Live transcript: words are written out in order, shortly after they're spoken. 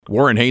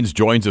Warren Haynes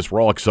joins us.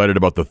 We're all excited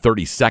about the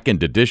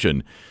 32nd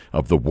edition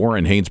of the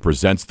Warren Haynes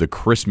Presents the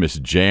Christmas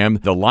Jam.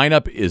 The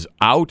lineup is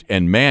out,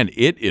 and man,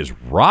 it is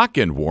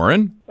rocking,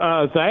 Warren.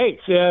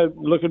 Thanks.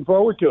 Looking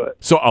forward to it.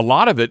 So a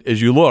lot of it,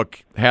 as you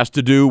look, has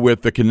to do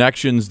with the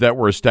connections that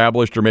were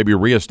established or maybe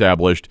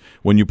reestablished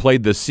when you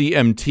played the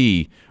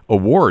CMT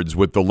Awards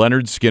with the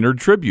Leonard Skinner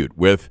tribute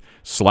with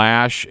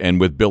Slash and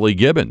with Billy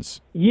Gibbons.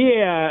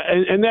 Yeah,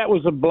 and that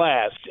was a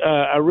blast.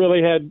 I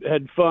really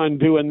had fun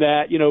doing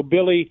that. You know,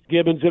 Billy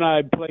Gibbons and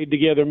I played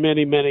together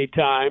many, many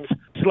times.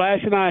 Slash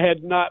and I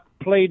had not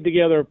played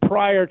together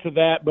prior to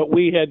that, but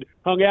we had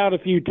hung out a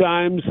few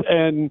times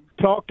and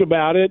talked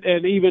about it,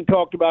 and even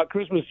talked about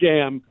Christmas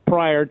Jam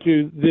prior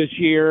to this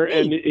year,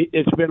 and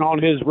it's been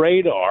on his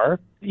radar.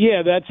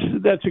 Yeah,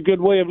 that's a good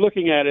way of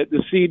looking at it.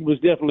 The seed was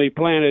definitely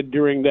planted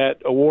during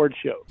that award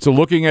show. So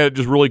looking at it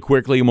just really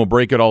quickly, and we'll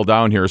break it all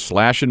down here,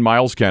 Slash and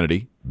Miles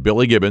Kennedy,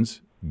 Billy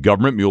Gibbons,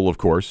 Government Mule, of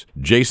course,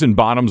 Jason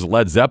Bonham's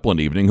Led Zeppelin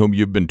Evening, whom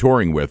you've been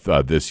touring with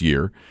this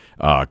year,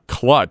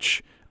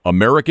 Clutch,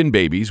 American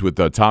Babies with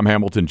Tom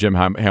Hamilton, Jim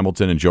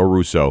Hamilton, and Joe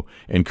Russo,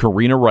 and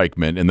Karina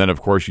Reichman. And then,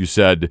 of course, you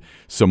said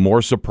some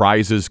more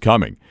surprises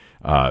coming.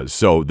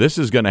 So this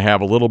is going to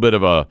have a little bit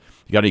of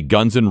you got any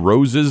Guns N'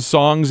 Roses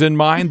songs in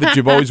mind that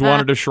you've always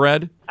wanted to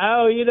shred?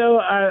 Oh,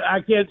 I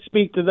can't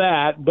speak to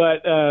that,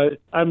 but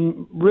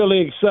I'm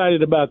really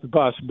excited about the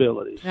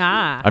possibilities.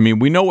 I mean,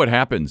 we know what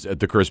happens at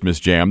the Christmas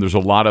Jam. There's a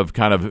lot of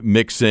kind of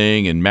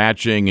mixing and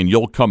matching, and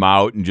you'll come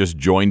out and just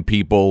join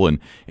people,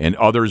 and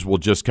others will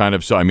just kind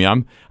of. So, I mean,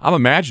 I'm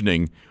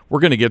imagining we're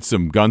going to get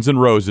some Guns N'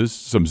 Roses,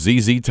 some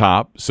ZZ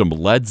Top, some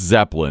Led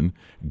Zeppelin,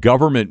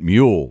 Government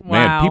Mule. Wow.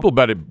 Man, people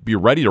better be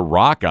ready to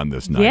rock on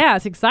this night. Yeah,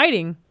 it's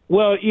exciting.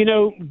 Well,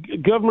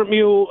 Government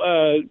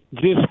Mule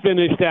just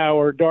finished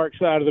our Dark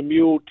Side of the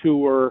Mule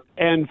tour,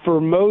 and for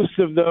most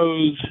of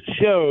those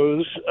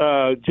shows,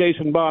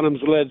 Jason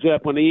Bonham's Led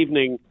Zeppelin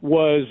Evening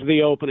was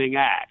the opening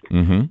act.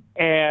 Mm-hmm.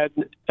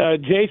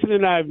 And Jason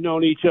and I have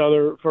known each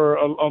other for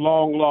a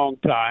long, long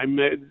time.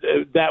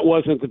 That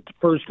wasn't the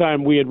first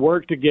time we had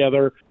worked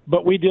together,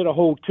 but we did a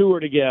whole tour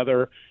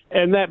together,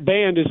 and that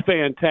band is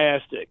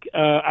fantastic.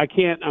 I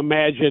can't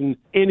imagine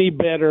any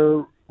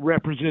better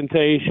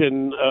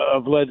representation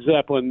of Led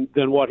Zeppelin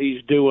than what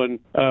he's doing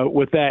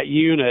with that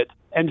unit.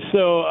 And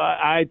so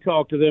I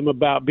talked to them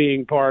about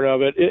being part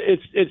of it.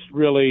 It's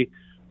really,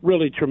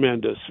 really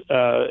tremendous.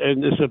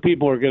 And so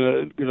people are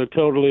going to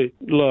totally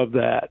love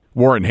that.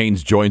 Warren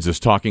Haynes joins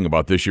us talking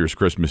about this year's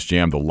Christmas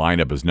Jam. The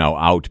lineup is now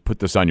out. Put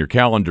this on your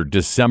calendar,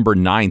 December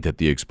 9th at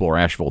the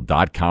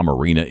ExploreAsheville.com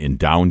Arena in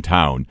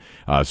downtown.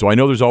 So I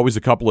know there's always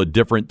a couple of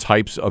different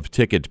types of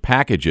ticket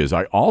packages.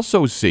 I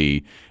also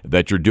see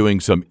that you're doing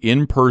some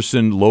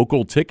in-person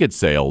local ticket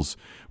sales,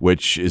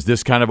 which is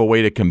this kind of a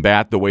way to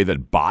combat the way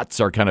that bots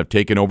are kind of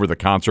taking over the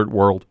concert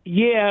world?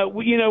 Yeah,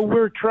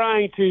 we're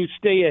trying to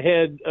stay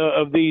ahead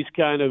of these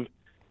kind of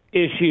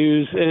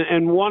issues.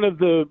 And one of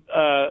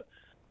the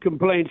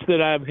complaints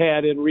that I've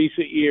had in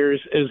recent years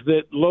is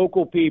that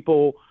local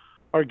people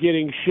are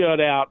getting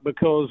shut out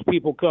because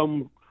people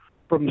come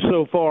from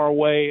so far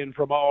away and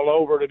from all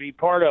over to be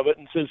part of it.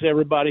 And since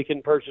everybody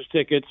can purchase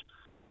tickets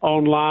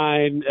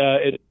online,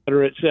 et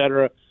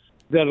cetera,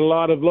 that a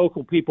lot of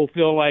local people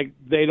feel like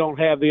they don't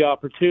have the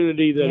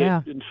opportunity,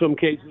 that it, in some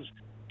cases,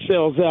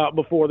 sells out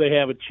before they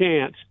have a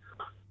chance.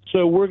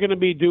 So we're going to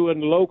be doing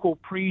local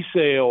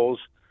pre-sales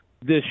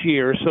this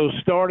year. So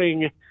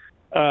starting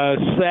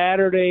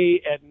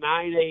Saturday at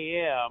 9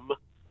 a.m.,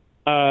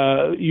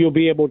 you'll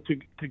be able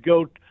to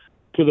go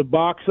to the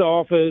box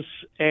office,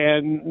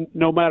 and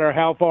no matter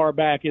how far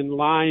back in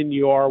line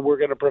you are, we're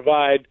going to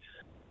provide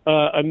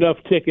enough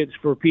tickets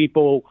for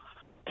people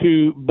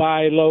to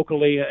buy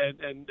locally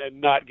and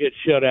not get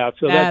shut out.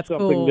 So that's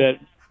something cool.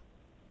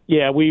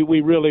 that,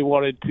 we really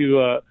wanted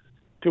to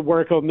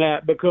work on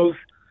that because,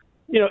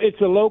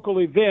 it's a local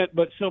event,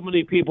 but so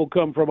many people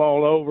come from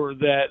all over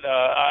that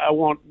I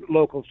want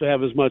locals to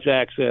have as much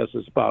access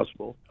as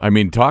possible. I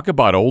mean, talk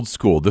about old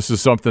school. This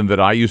is something that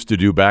I used to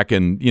do back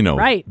in,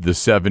 Right. the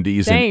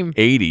 70s Same. and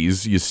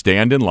 80s. You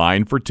stand in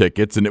line for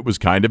tickets, and it was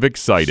kind of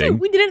exciting. Shoot,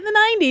 we did it in the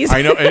 90s.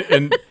 I know,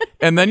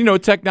 and then,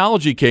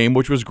 technology came,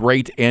 which was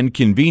great and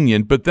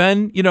convenient. But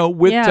then,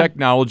 with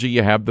technology,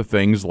 you have the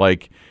things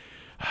like,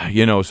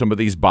 some of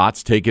these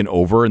bots taking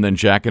over and then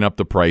jacking up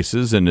the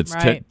prices, and it's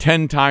Right.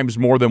 10 times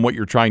more than what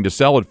you're trying to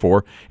sell it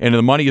for, and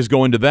the money is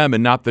going to them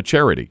and not the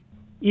charity.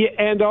 Yeah,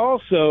 and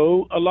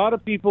also a lot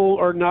of people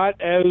are not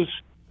as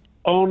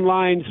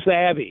online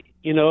savvy.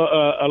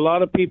 A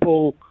lot of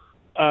people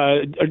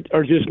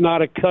are just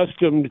not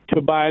accustomed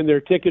to buying their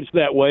tickets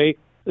that way,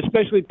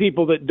 especially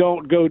people that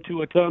don't go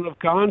to a ton of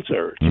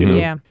concerts. Mm-hmm.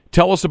 Yeah.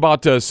 Tell us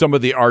about some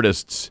of the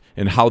artists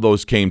and how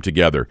those came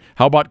together.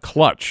 How about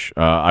Clutch?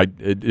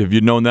 Have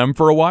you known them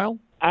for a while?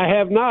 I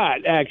have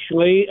not,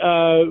 actually.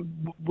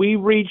 We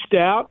reached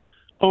out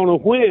on a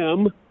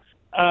whim,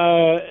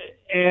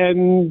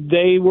 and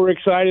they were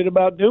excited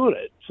about doing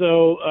it.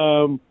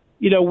 So,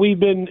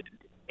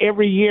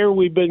 every year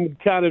we've been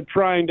kind of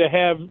trying to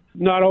have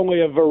not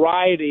only a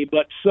variety,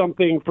 but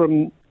something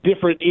from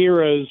different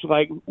eras.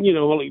 Like,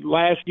 like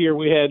last year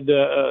we had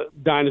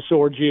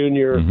Dinosaur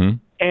Jr.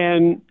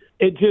 And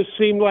it just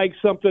seemed like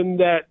something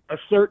that a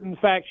certain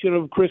faction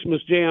of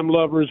Christmas Jam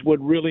lovers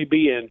would really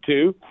be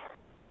into.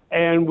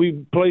 And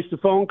we placed a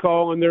phone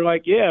call, and they're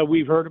like, yeah,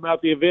 we've heard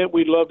about the event.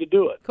 We'd love to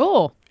do it.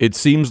 Cool. It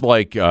seems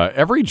like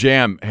every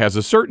jam has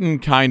a certain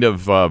kind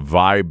of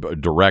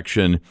vibe,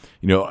 direction.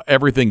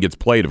 Everything gets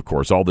played, of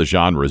course, all the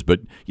genres.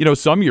 But,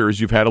 some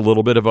years you've had a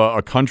little bit of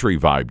a country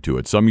vibe to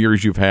it. Some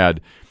years you've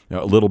had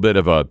a little bit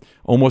of a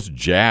almost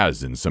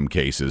jazz in some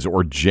cases,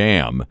 or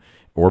jam,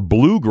 or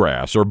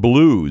bluegrass, or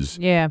blues.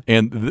 Yeah.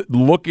 And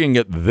looking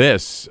at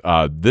this,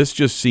 this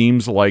just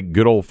seems like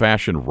good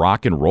old-fashioned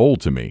rock and roll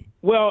to me.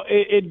 Well,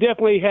 it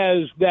definitely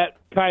has that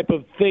type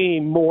of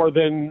theme more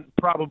than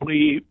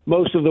probably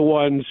most of the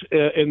ones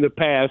in the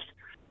past.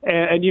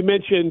 And you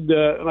mentioned,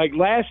 like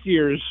last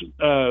year's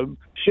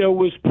show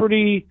was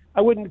pretty,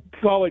 I wouldn't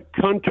call it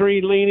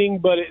country leaning,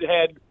 but it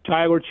had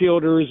Tyler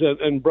Childers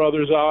and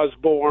Brothers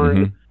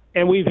Osborne.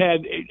 And we've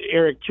had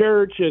Eric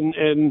Church,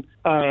 and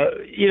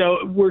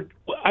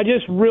I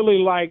just really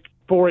like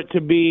for it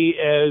to be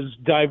as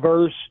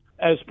diverse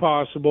as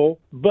possible,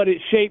 but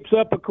it shapes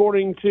up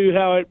according to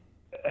how it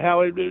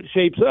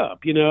shapes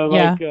up.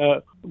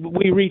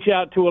 We reach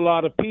out to a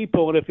lot of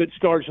people, and if it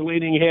starts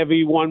leaning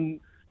heavy one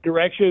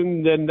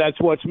direction, then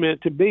that's what's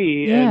meant to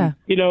be. Yeah.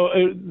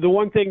 And the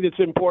one thing that's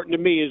important to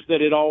me is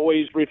that it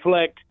always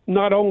reflects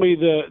not only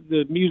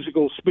the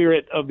musical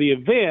spirit of the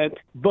event,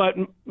 but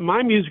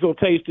my musical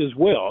taste as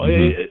well.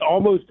 It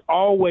almost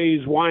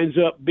always winds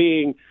up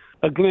being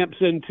a glimpse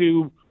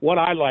into what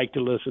I like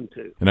to listen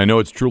to. And I know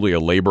it's truly a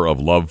labor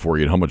of love for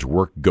you and how much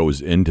work goes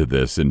into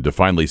this, and to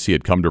finally see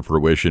it come to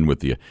fruition with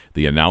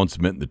the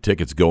announcement, the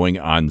tickets going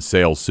on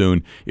sale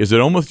soon. Is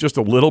it almost just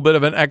a little bit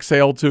of an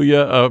exhale to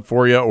you,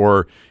 for you,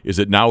 or is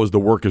it now as the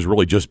work is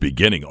really just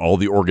beginning, all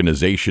the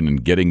organization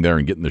and getting there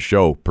and getting the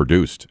show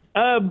produced?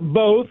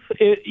 Both.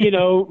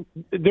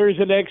 There's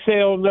an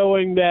exhale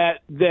knowing that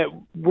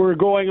we're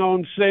going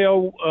on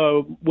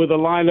sale with a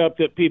lineup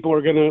that people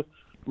are going to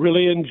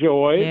really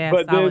enjoy,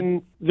 but solid.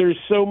 Then there's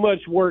so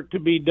much work to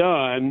be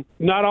done.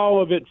 Not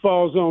all of it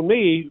falls on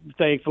me,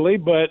 thankfully,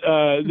 but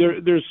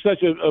there's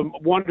such a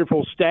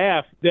wonderful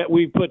staff that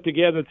we've put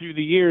together through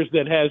the years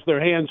that has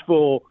their hands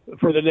full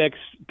for the next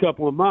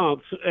couple of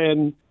months,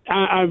 and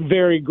I'm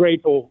very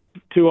grateful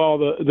to all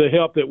the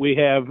help that we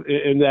have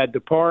in that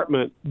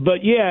department.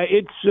 But yeah,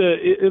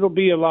 it'll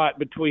be a lot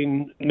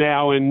between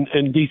now and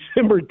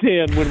December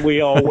 10 when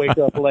we all wake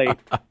up late.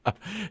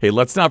 Hey,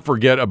 let's not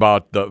forget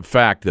about the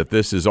fact that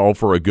this is all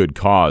for a good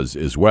cause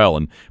as well,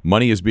 and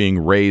money is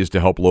being raised to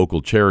help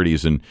local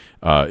charities. And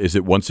is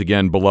it once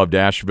again Beloved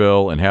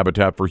Asheville and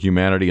Habitat for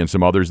Humanity and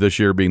some others this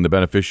year being the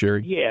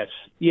beneficiary?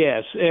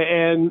 Yes,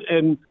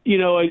 and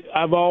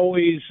I've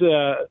always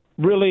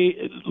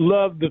really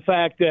loved the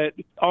fact that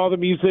all the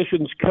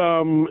musicians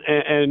come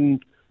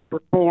and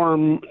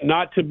perform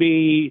not to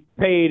be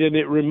paid, and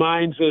it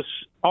reminds us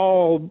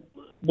all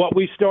what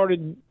we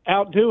started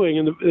out doing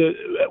and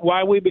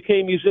why we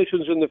became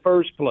musicians in the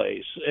first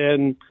place.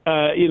 And,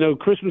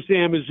 Christmas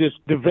Jam has just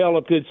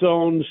developed its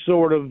own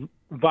sort of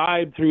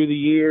vibe through the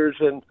years,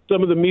 and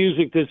some of the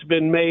music that's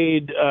been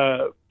made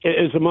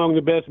is among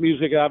the best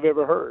music I've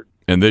ever heard.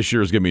 And this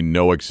year is going to be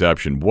no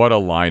exception. What a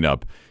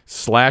lineup.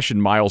 Slash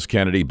and Miles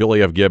Kennedy,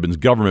 Billy F. Gibbons,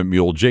 Government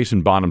Mule,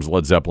 Jason Bonham's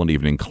Led Zeppelin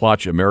Evening,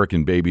 Clutch,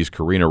 American Babies,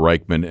 Karina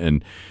Reichman,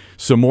 and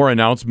some more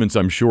announcements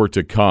I'm sure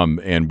to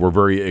come, and we're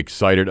very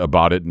excited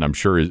about it, and I'm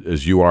sure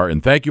as you are.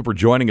 And thank you for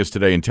joining us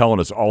today and telling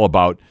us all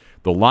about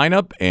the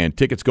lineup and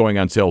tickets going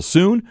on sale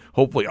soon.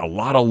 Hopefully a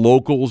lot of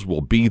locals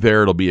will be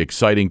there. It'll be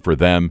exciting for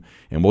them,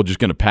 and we're just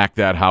going to pack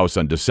that house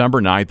on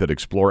December 9th at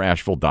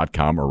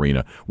exploreasheville.com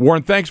arena.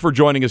 Warren, thanks for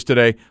joining us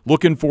today.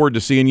 Looking forward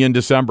to seeing you in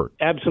December.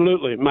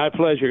 Absolutely. My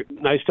pleasure.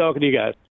 Nice talking to you guys.